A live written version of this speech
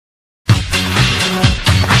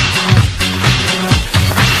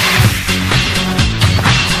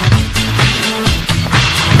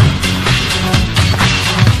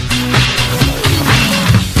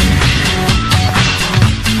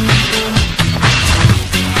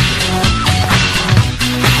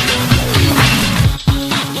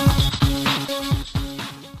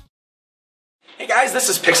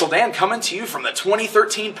This is Pixel Dan coming to you from the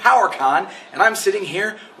 2013 PowerCon, and I'm sitting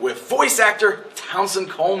here with voice actor Townsend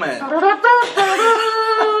Coleman.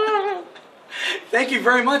 Thank you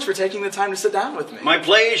very much for taking the time to sit down with me. My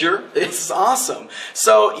pleasure. It's awesome.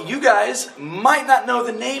 So, you guys might not know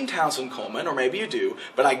the name Townsend Coleman, or maybe you do,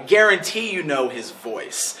 but I guarantee you know his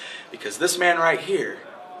voice, because this man right here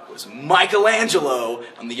was Michelangelo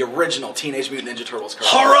on the original Teenage Mutant Ninja Turtles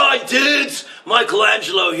cartoon. Alright, dudes!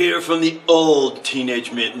 Michelangelo here from the old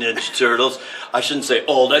Teenage Mutant Ninja Turtles. I shouldn't say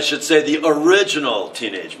old, I should say the original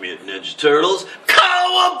Teenage Mutant Ninja Turtles.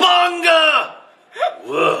 Cowabunga!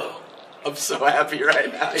 Whoa. I'm so happy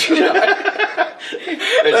right now.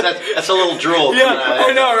 That's a little drool. Yeah,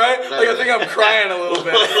 I know, right? Like, I think I'm crying a little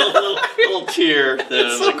bit. little tear in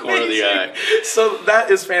the corner of the eye. So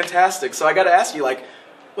that is fantastic. So I got to ask you, like,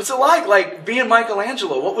 what's it like being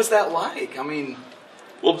Michelangelo? What was that like? I mean,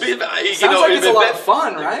 well, sounds like it's a lot of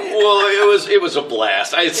fun, right? Well, it was a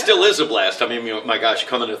blast. It still is a blast. I mean, my gosh,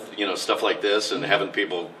 coming to stuff like this and having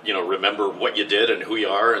people remember what you did and who you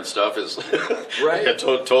are and stuff is right. a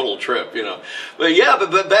total trip, But yeah,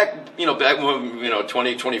 but back when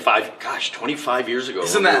 25 years ago.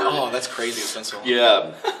 Isn't that? Oh, that's crazy. It's been so long.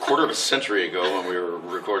 Yeah, a quarter of a century ago when we were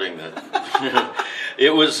recording that.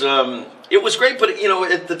 It was great, but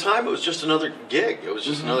at the time it was just another gig. It was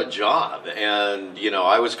just another job, and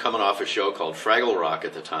I was coming off a show called Fraggle Rock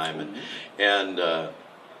at the time, and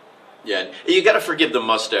yeah, you got to forgive the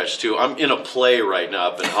mustache too. I'm in a play right now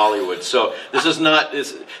up in Hollywood, so this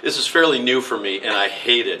is fairly new for me, and I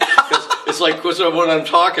hate it. It's like when I'm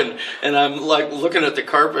talking and I'm like looking at the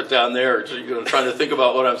carpet down there, trying to think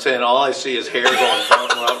about what I'm saying. All I see is hair going.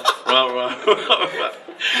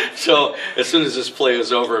 So as soon as this play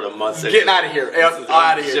is over in a month, getting out of here,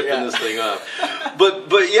 out of here, zipping this thing up.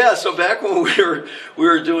 But yeah, so back when we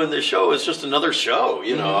were doing this show, it was just another show,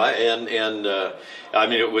 and I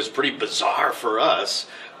mean, it was pretty bizarre for us,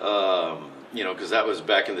 because that was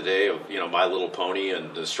back in the day of My Little Pony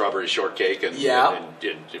and Strawberry Shortcake and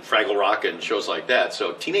Fraggle Rock and shows like that.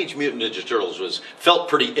 So Teenage Mutant Ninja Turtles felt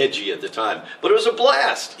pretty edgy at the time, but it was a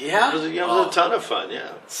blast. Yeah, it was a ton of fun.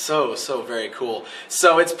 Yeah, so very cool.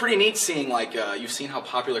 So it's pretty neat seeing you've seen how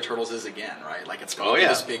popular Turtles is again, right? Like it's going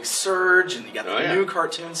this big surge, and you got the new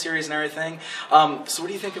cartoon series and everything. So what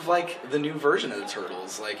do you think of the new version of the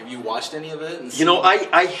Turtles? Like, have you watched any of it? And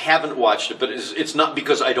I haven't watched it, but it's not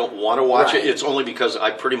because I don't want to watch it. It's only because I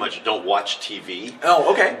pretty much don't watch TV.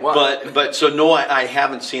 Oh, okay. Wow. But so no, I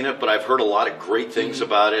haven't seen it, but I've heard a lot of great things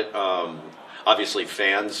about it. Obviously,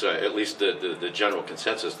 fans, at least the general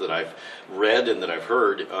consensus that I've read and that I've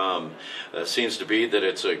heard, seems to be that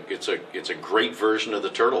it's a great version of the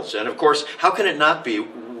Turtles. And of course, how can it not be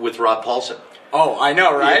with Rob Paulsen? Oh, I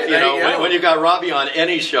know, right? When you got Robbie on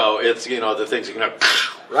any show, it's the things you can.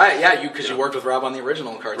 Right, yeah, because you worked with Rob on the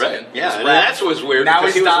original cartoon. Right, yeah, and that's what's weird, now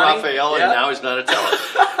because he was Donnie. Raphael, and now he's Donatello.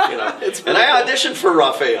 And I auditioned for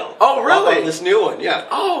Raphael. Oh, really? On this new one, yeah.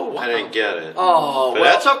 Oh, wow. I didn't get it. Oh, but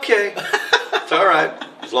that's okay. It's all right,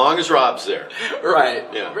 as long as Rob's there. Right.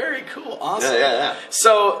 Yeah. Very cool. Awesome. Yeah.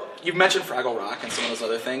 So, you've mentioned Fraggle Rock and some of those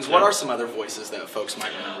other things. What are some other voices that folks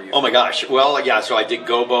might remember you? Oh my gosh. Well, yeah, so I did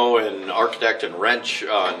Gobo and Architect and Wrench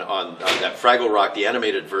on that Fraggle Rock, the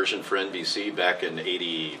animated version for NBC back in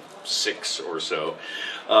 '86 or so.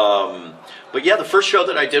 But yeah, the first show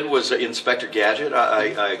that I did was Inspector Gadget.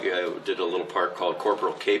 I did a little part called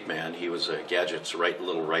Corporal Cape Man. He was Gadget's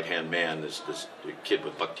little right-hand man, this kid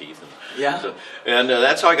with buck teeth. And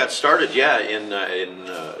that's how I got started, in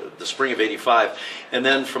the spring of '85. And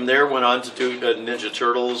then from there went on to do Ninja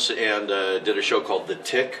Turtles and did a show called The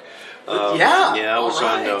Tick. I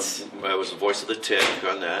was the voice of the Tick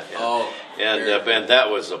on that. Yeah. And that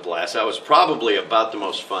was a blast. That was probably about the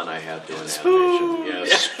most fun I had doing animation. Yeah,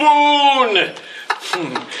 Spoon!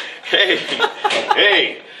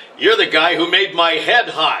 Hey, you're the guy who made my head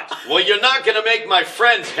hot. Well, you're not going to make my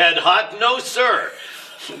friend's head hot, no sir.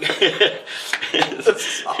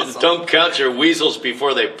 Awesome. Don't count your weasels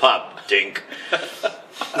before they pop, dink.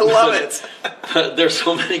 I love it. There's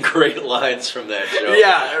so many great lines from that show.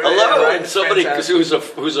 Yeah, I love it when somebody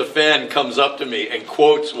who's a fan comes up to me and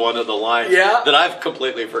quotes one of the lines that I've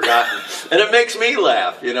completely forgotten, and it makes me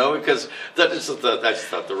laugh, because that's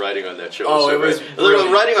not the writing on that show. Oh, so it was great.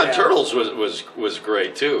 The writing on Turtles was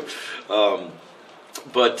great too.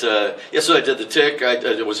 But so I did The Tick.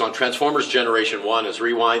 It was on Transformers Generation 1 as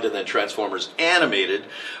Rewind, and then Transformers Animated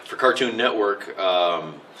for Cartoon Network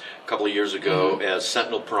a couple of years ago as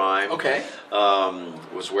Sentinel Prime. Okay.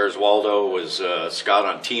 Was Where's Waldo, was Scott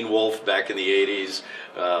on Teen Wolf back in the 80s.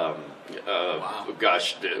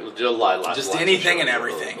 Gosh, a lot. Just anything and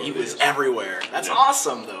everything. He was everywhere. That's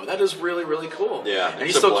awesome, though. That is really, really cool. Yeah, and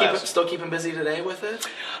you still keeping busy today with it?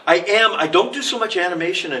 I am. I don't do so much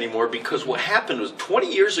animation anymore because what happened was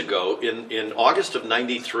 20 years ago, in August of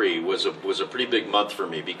 '93, was a pretty big month for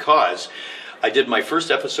me because I did my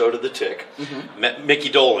first episode of The Tick. Met Mickey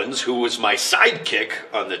Dolenz, who was my sidekick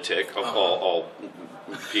on The Tick of all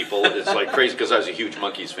people. It's like crazy because I was a huge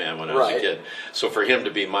Monkees fan when I was a kid. So for him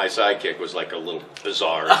to be my sidekick was like a little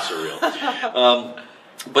bizarre and surreal.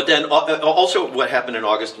 But then also what happened in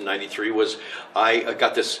August of '93 was I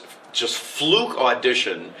got this just fluke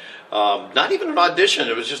audition. Not even an audition.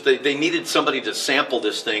 It was just they needed somebody to sample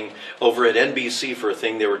this thing over at NBC for a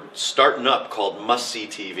thing they were starting up called Must See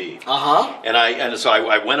TV. And so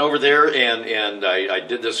I went over there and I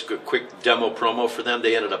did this quick demo promo for them.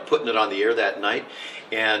 They ended up putting it on the air that night,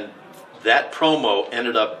 and that promo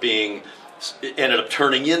ended up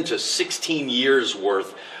turning into 16 years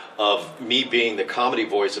worth of me being the comedy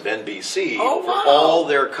voice of NBC for all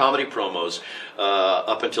their comedy promos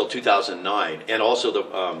up until 2009, and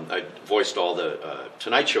also I voiced all the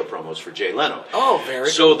Tonight Show promos for Jay Leno. Oh, very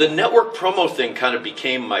cool. So the network promo thing kind of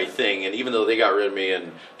became my thing, and even though they got rid of me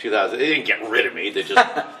in 2000, they didn't get rid of me, they just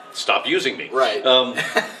stopped using me. Right.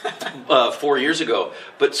 4 years ago.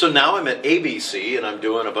 But so now I'm at ABC, and I'm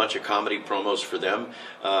doing a bunch of comedy promos for them,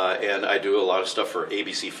 and I do a lot of stuff for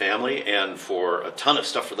ABC Family, and for a ton of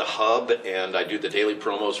stuff for The Hub, and I do the daily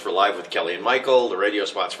promos for Live with Kelly and Michael, the radio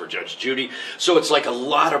spots for Judge Judy. So it's like a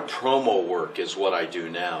lot of promo work is what I do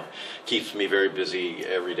now. Keeps me very busy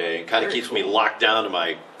every day, and kind of keeps me locked down to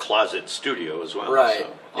my closet studio as well. Right.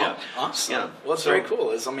 So, yeah. Awesome. Yeah. Well, it's very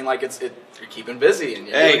cool. You're keeping busy and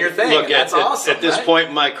you're doing your thing. Look, and that's awesome. At this point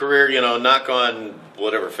in my career, knock on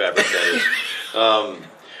whatever fabric that is.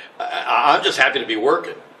 I'm just happy to be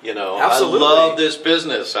working. Absolutely. I love this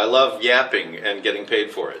business. I love yapping and getting paid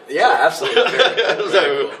for it. Yeah, absolutely.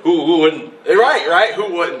 Very cool. Who wouldn't? Right.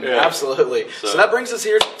 Who wouldn't? Yeah. Absolutely. So that brings us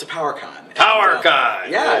here to PowerCon. PowerCon.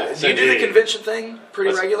 Yeah. Do you do the convention thing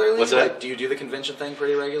pretty regularly? What's that? Do you do the convention thing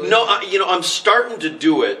pretty regularly? No, I'm starting to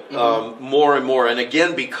do it more and more. And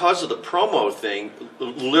again, because of the promo thing,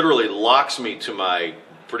 literally locks me to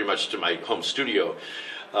pretty much to my home studio.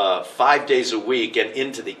 5 days a week and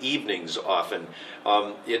into the evenings often.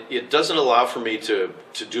 It doesn't allow for me to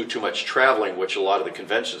do too much traveling, which a lot of the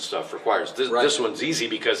convention stuff requires. This one's easy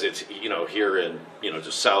because it's here in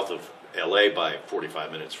just south of LA by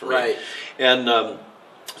 45 minutes from me. And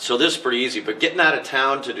so this is pretty easy, but getting out of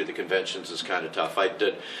town to do the conventions is kind of tough.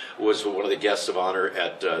 Was one of the guests of honor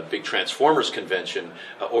at the big Transformers convention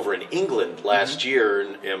over in England last year,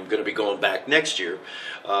 and I'm going to be going back next year.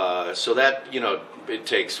 So that it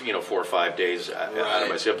takes 4 or 5 days out of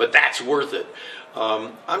myself, but that's worth it.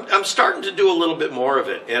 I'm starting to do a little bit more of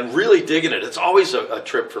it and really digging it. It's always a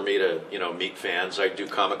trip for me to meet fans. I do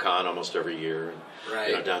Comic-Con almost every year.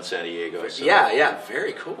 Down San Diego. So. Yeah,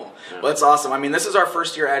 very cool. Well, that's awesome. I mean, this is our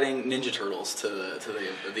first year adding Ninja Turtles to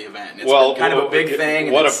the event. It's been kind of a big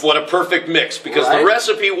thing. What a perfect mix, because the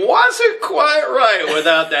recipe wasn't quite right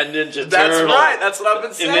without that Ninja Turtle. That's right. That's what I've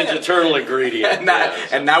been saying. Ninja Turtle ingredient.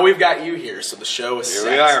 and now we've got you here, so the show is set.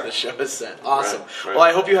 Here we are. The show is set. Awesome. Right. Well,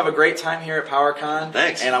 I hope you have a great time here at PowerCon.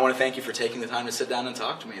 Thanks. And I want to thank you for taking the time to sit down and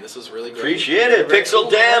talk to me. This was really great. Appreciate it. Pixel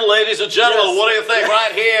Dan, ladies and gentlemen, what do you think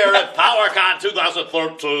right here at PowerCon 2013?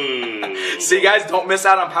 See, guys, don't miss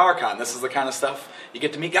out on PowerCon. This is the kind of stuff you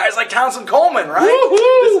get to meet guys like Townsend Coleman, right?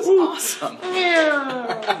 Woo-hoo! This is awesome.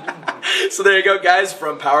 Yeah. So there you go, guys,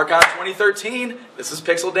 from PowerCon 2013. This is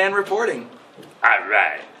Pixel Dan reporting. All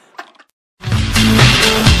right.